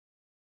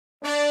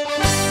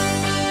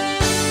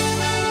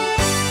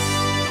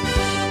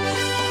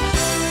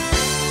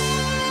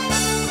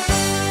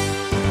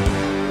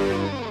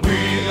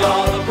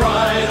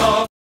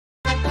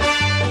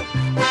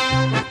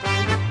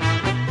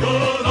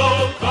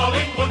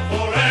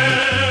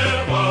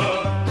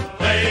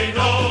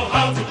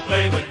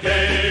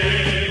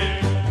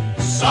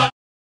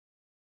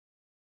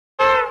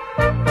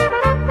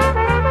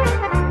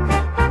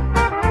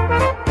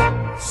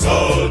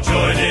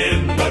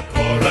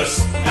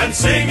and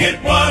sing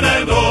it one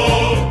and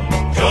all.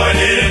 Join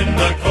in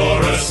the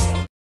chorus.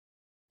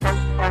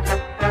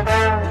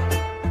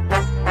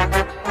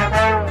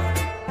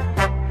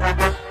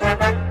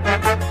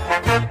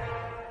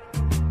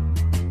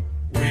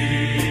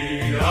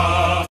 We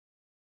are.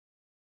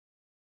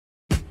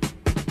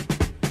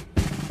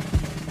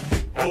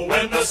 Oh,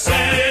 when the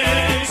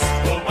Saints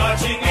go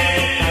marching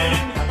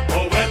in.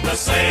 Oh, when the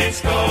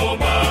Saints go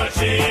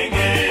marching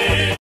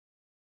in.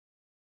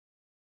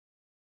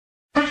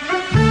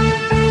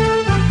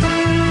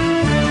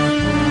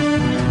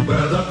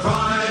 We're the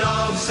pride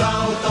of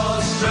South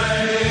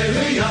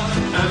Australia,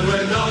 and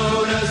we're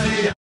known as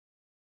the...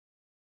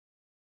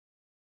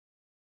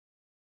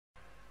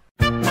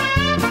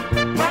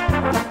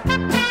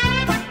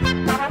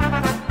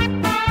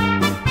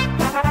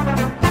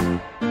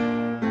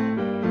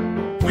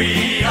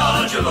 We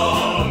are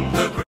Geelong,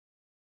 the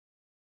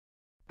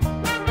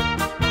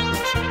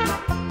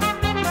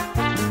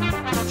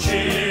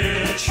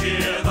cheer,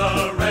 cheer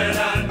the red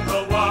and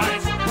the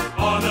white,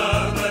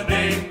 honour the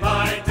name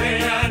by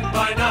day and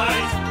by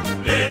night.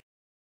 Live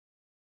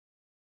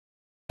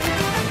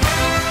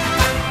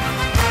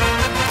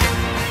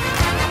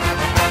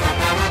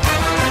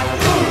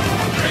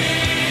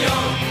Rio,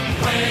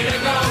 way to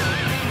go,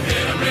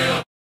 hit 'em real.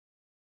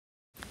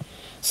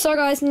 So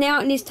guys,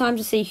 now it is time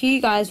to see who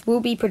you guys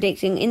will be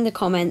predicting in the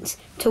comments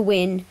to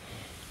win.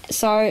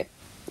 So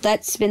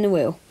let's spin the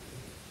wheel.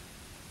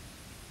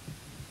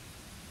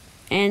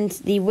 And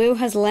the wheel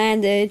has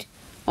landed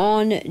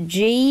on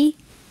GWS.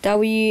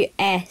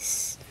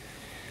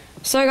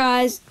 So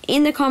guys,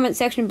 in the comment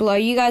section below,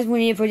 you guys will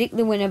need to predict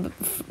the winner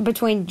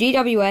between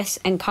GWS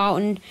and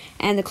Carlton,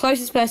 and the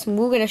closest person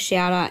will get a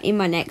shout out in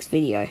my next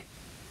video.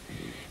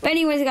 But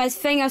anyways guys,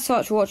 thank you guys so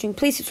much for watching.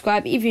 Please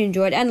subscribe if you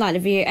enjoyed and like the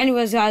video.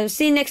 Anyways guys, I'll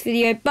see you in the next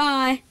video.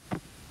 Bye!